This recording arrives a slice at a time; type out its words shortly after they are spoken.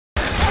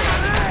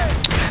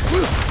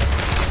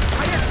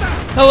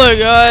Hello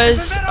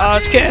guys,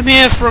 it's Cam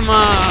here from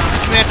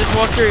Commander's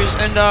Walkthroughs,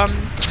 and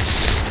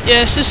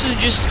yes, this is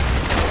just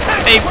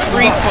a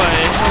replay.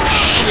 Oh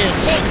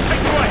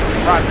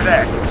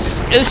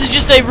shit. This is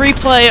just a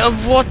replay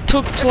of what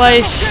took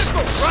place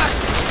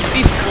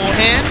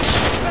beforehand.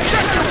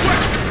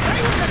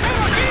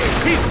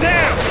 He's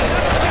down!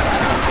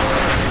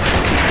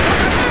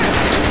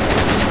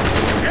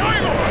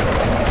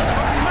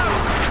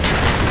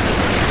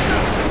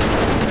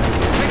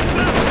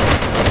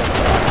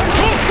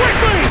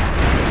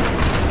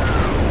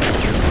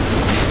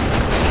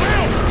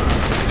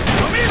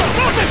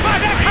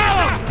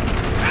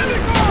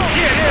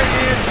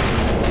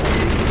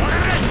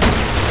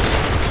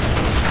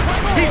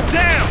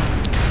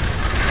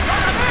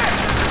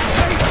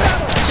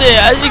 So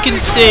yeah, as you can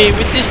see,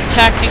 with this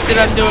tactic that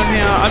I'm doing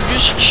here, I'm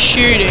just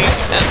shooting,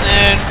 and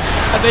then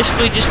I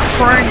basically just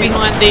prone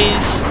behind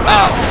these,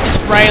 this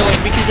railing,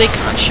 because they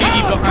can't shoot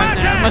you behind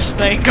there unless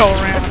they go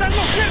around,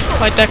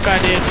 like that guy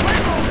did.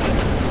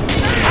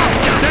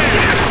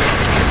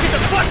 Get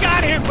the fuck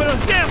out of here for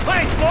those damn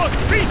planes, boys!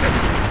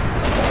 Pieces!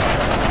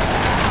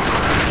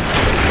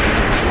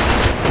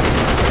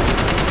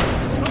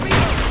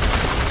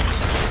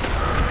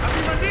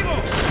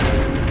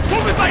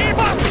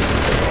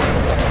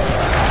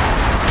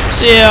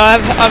 So yeah,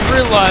 I've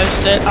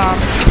realised that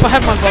if I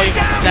have my volume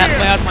that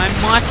loud, my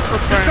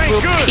microphone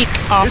will pick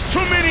up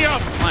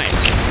like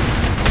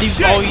the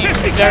volume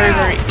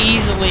very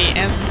easily,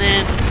 and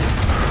then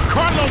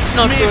it's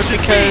not good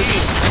because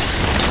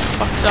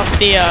it fucks up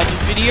the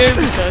video.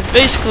 Because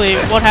basically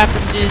what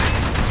happens is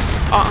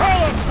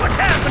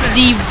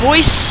the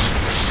voice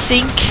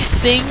sync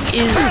thing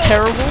is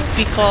terrible,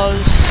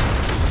 because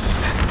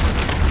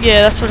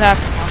yeah, that's what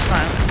happened last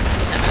time,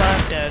 and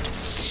I'm dead.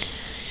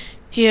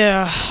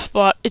 Yeah,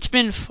 but it's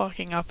been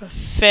fucking up a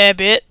fair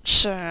bit,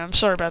 so I'm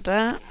sorry about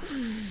that.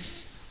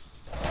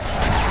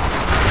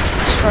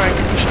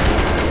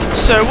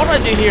 So what I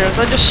do here is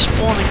I just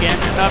spawn again,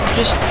 and I'm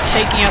just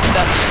taking out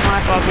that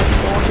sniper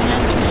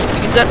beforehand,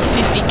 because that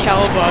 50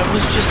 caliber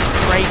was just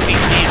raping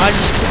me. I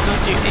just could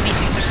not do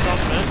anything to stop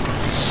it.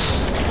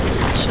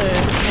 So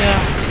yeah.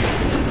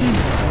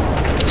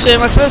 So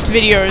my first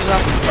video is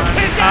up.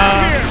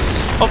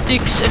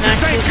 Optics and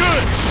Axis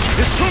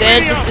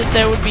said that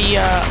they would be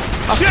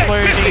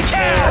uploading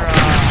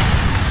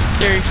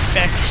their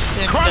effects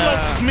and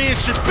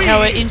how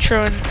our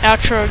intro and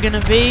outro are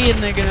gonna be,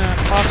 and they're gonna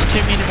pass it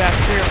to me in about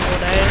 3 or 4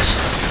 days.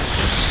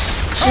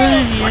 So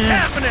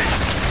yeah.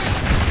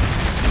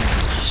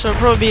 So it'll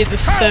probably be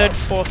the 3rd,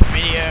 4th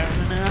video,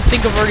 and I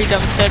think I've already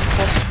done the 3rd,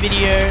 4th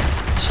video.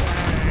 So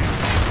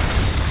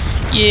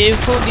yeah,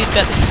 it'll probably be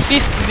about the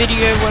 5th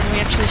video when we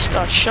actually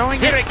start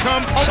showing it.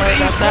 Sorry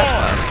about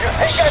that. You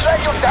think I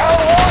let you down,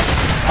 Ward?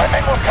 My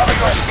men will cover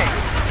your escape.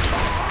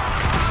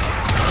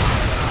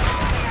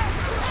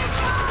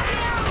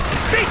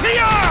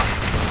 BTR!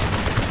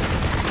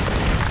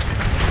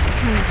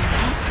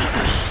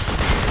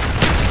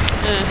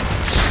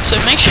 So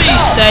make sure you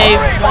save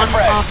one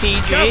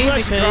RPG,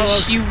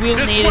 because you will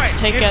need it to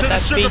take out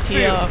that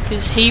BTR,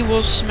 because he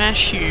will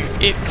smash you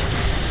if...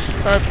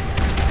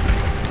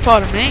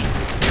 pardon me.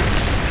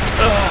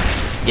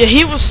 Yeah,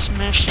 he will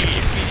smash you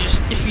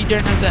if you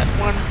don't have that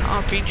one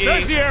RPG.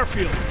 There's the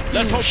airfield.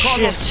 Let's hope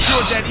Carlos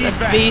secured that evac.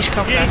 That V's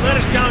coming back. He ain't let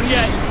us down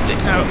yet.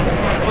 No,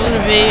 wasn't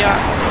a V. I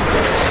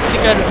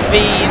think I had a V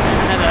and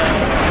then had a...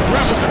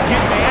 Rebels are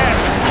getting their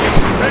asses kicked.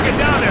 Better get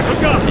down there.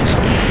 Hook up.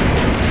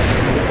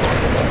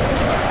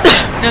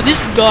 Now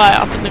this guy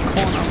up in the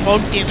corner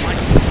logged in like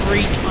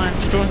 3 times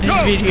during this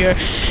video,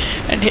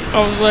 and I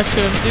was like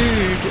to him,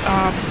 dude,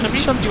 how many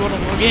times do you want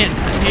to log in?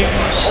 And he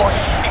was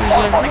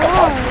like,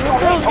 oh,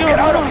 what the hell's going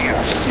on?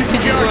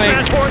 Because he's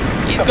like,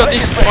 he's got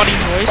this funny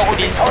voice,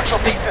 but it's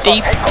the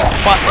deep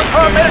butt that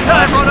goes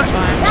off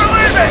sometimes.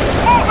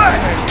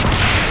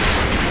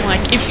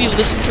 Like, if you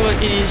listen to it,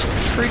 it is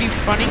pretty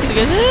funny, because it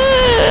goes, and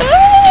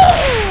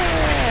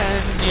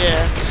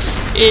yeah,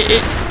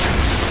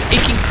 it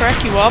can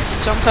crack you up,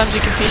 sometimes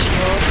it can piss you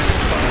off.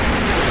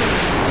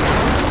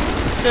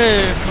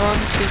 Run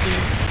to the...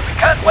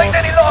 Can't wait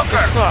any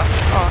longer! Fuck.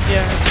 Oh,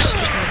 yeah, it's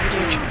just my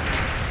video chat.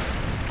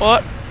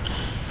 What?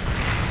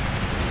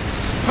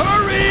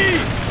 Hurry!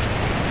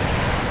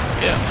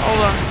 Yeah,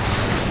 hold on.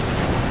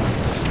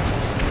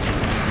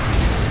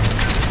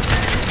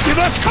 Give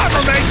us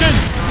cover, Mason!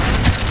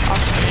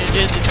 Ask me to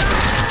do the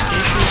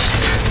issues.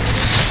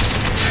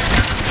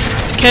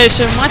 Okay,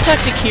 so my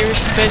tactic here is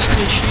to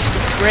basically shoot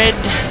the red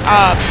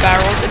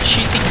barrels and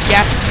shoot the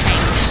gas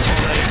tanks,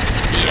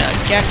 the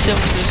gas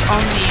cylinders on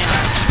the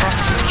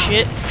trucks and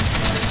shit.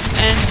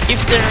 And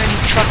if there are any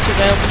trucks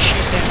available,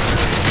 shoot them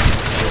too.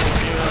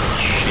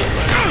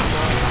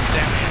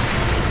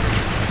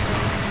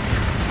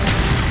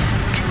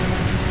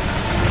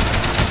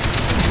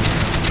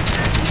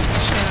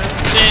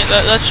 So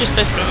yeah, that's just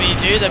basically what you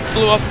do. They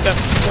blew up about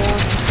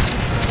 4.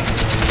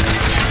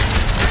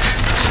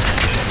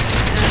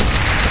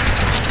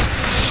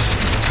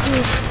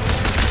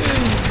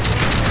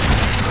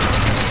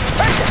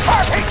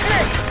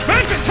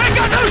 Mason, take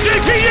out those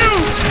CPU!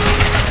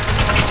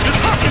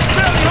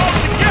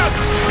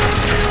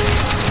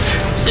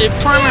 So your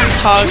primary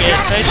target,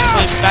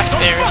 basically back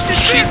there, is to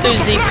shoot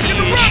those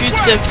ZPUs, shoot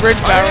the red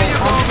barrel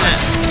on them.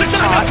 There's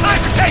not enough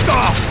time for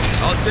takeoff!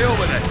 I'll deal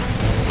with it.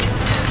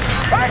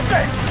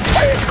 Mason!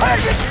 Hey,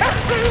 Craig, it's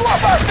testing you up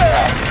out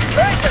there!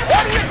 Mason,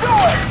 what are you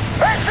doing?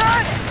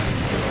 Mason!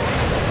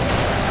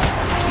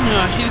 No,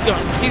 he's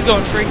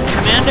going freaking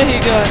commando, here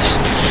guys.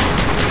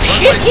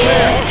 Shit,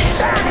 yeah!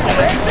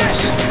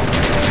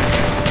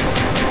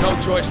 No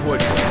choice,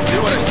 Woods. Do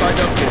what I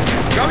signed up for.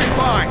 Got me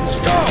fine.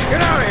 Just go.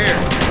 Get out of here.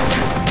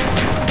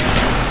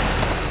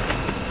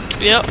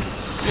 Yep.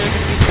 You're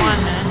gonna be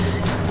fine, man.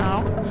 Ow.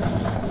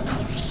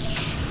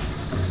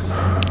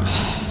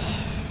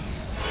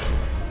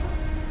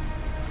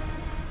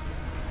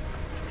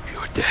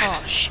 You're dead.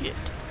 Oh, shit.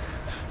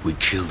 We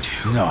killed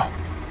you. No.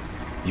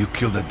 You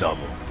killed a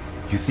double.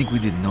 You think we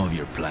didn't know of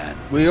your plan?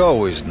 We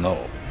always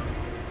know.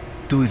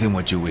 Do with him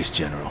what you wish,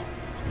 General.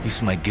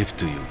 He's my gift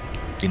to you,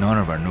 in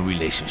honor of our new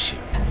relationship.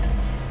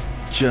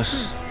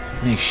 Just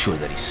make sure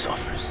that he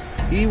suffers.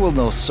 He will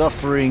know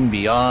suffering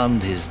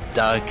beyond his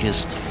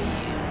darkest fears.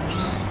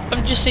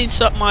 I've just seen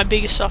my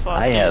biggest suffer.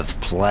 I have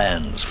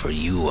plans for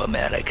you,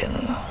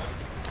 American.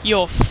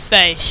 Your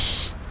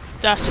face.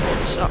 That's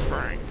what's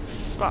suffering.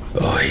 Fuck.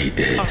 Oh, he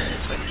did. Oh,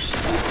 face.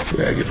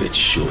 Dragovich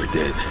sure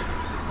did.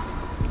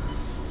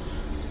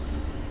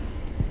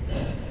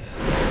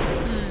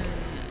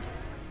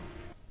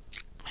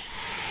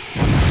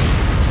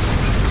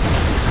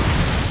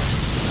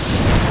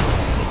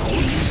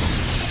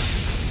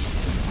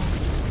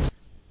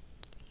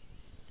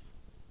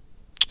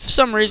 For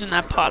some reason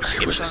that part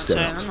skips was a on its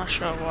setup. own. I'm not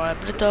sure why,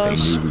 but it I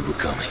does. knew we were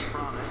coming.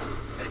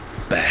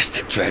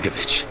 Bastard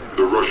Dragovich.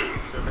 The Russian.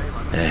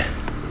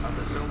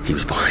 He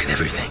was behind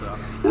everything.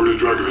 Where did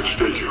Dragovich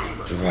take you?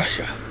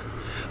 Russia.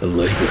 A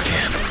labor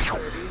camp.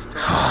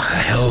 Oh, a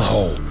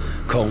hellhole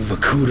called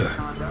Vorkuta.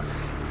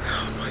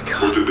 Oh my What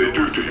god. did they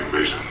do to you,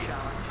 Mason?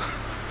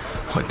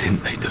 What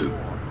didn't they do?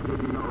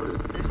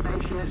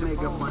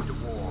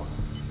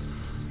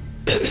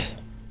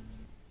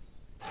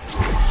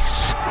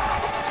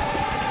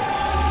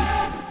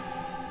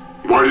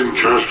 Why didn't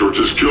Castro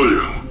just kill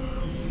you?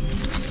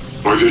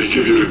 Why did he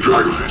give you to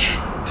Dragovich?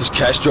 Because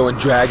Castro and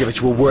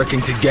Dragovich were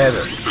working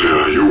together.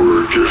 Yeah, you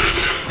were a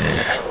gift.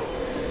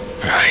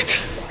 Right.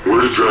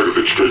 Where did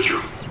Dragovich take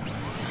you?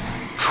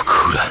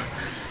 Vorkuta.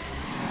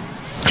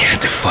 He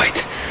had to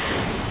fight.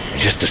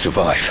 Just to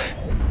survive.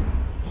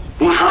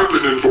 What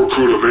happened in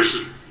Vorkuta,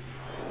 Mason?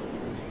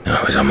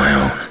 I was on my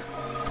own.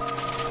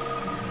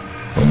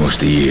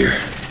 Almost a year.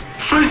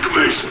 Think,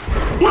 Mason.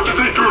 What did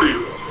they do to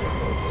you?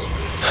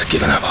 I'd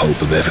given up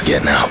hope of ever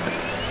getting out.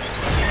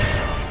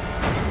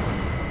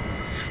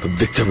 But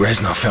Viktor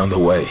Resnov found a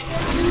way.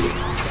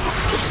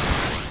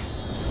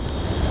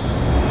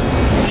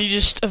 You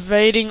just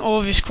evading all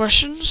of his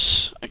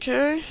questions?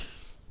 Okay.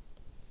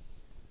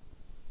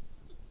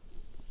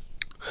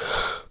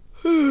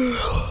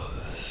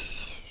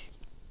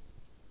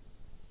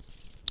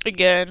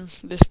 Again,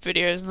 this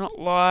video is not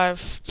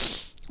live.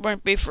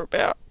 Won't be for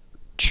about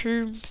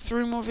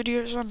 2-3 more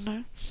videos, I don't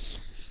know.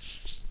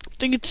 I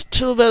think it's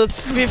till about the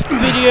 5th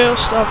video I'll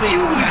stop it.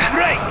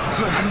 Right!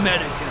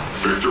 America.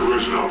 Viktor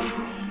Resnov.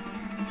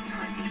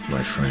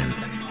 My friend.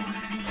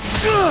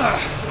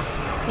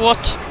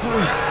 What?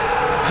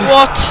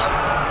 What?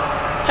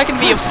 How can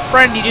he be your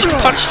friend? He just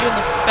punched you in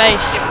the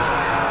face.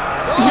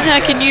 And how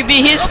can you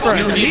be his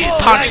friend? You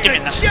punched him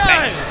in the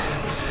face.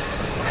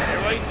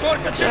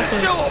 Только через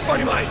село,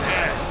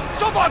 понимаете?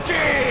 Собаки!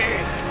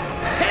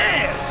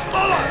 Эй,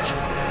 сволочь!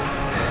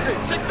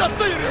 Всегда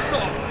ты,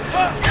 Резнов!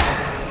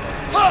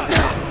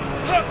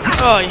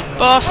 Oh, you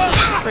bastards!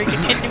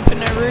 Freaking hitting him for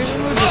no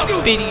reason. We're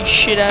just beating the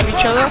shit out of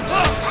each other.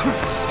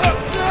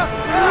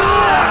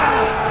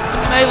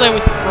 Melee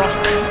with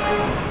rock.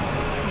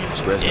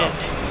 Reznov.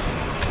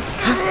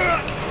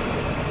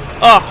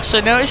 Oh, so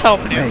now he's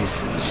helping him.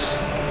 Mason,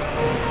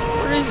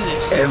 What is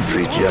this?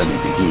 every journey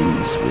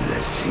begins with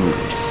a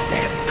single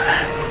step.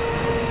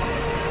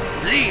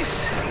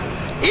 This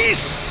is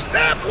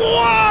step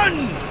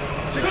 1!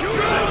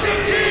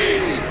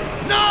 Security!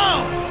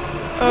 Now!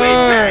 We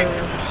take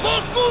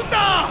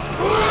Vorkuta!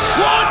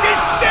 What is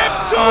step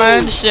 2? Oh, I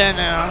understand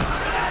now.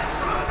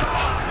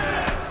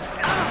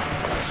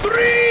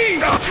 3!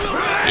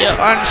 Yeah,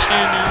 I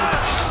understand now.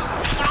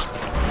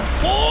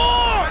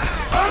 4!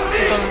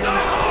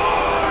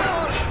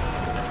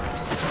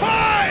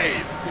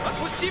 5!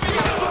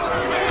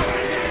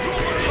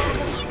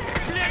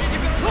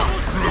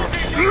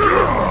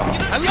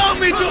 Allow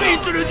me to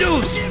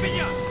introduce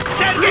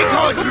Sergei,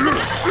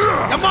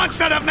 the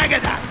monster of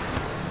Megadeth!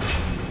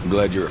 I'm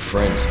glad you're a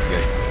friend,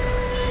 Sergei.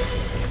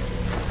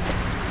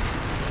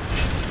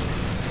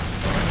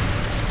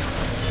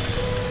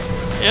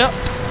 Yep.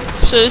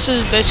 So this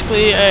is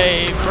basically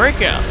a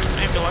breakout.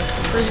 Maybe like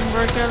a prison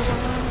breakout or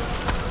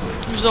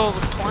something. Here's all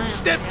the plans.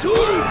 Step 2! Not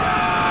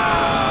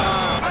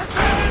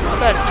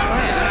bad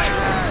plan,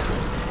 actually.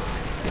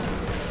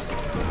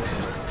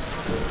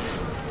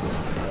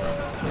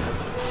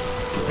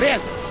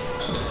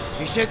 Reznov,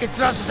 you sure can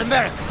trust us,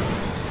 America.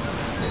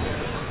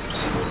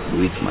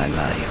 With my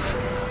life.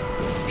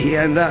 He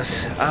and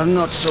us are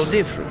not so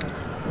different.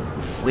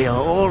 We are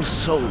all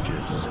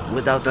soldiers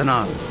without an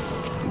army.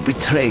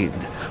 Betrayed,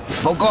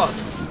 forgotten,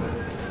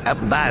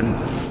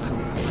 abandoned.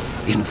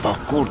 In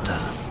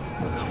Vorkuta,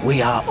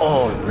 we are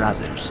all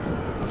brothers.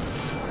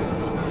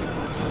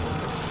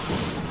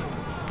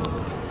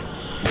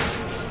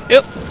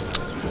 Yep,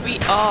 we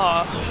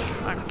are.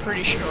 I'm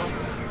pretty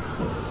sure.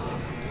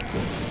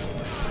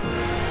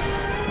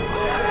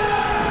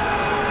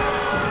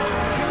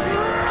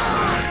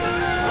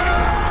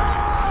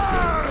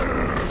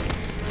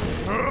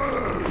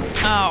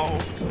 Ow.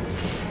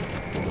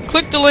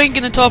 Click the link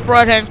in the top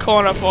right hand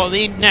corner for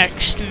the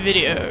next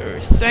video.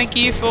 Thank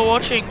you for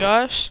watching,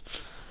 guys.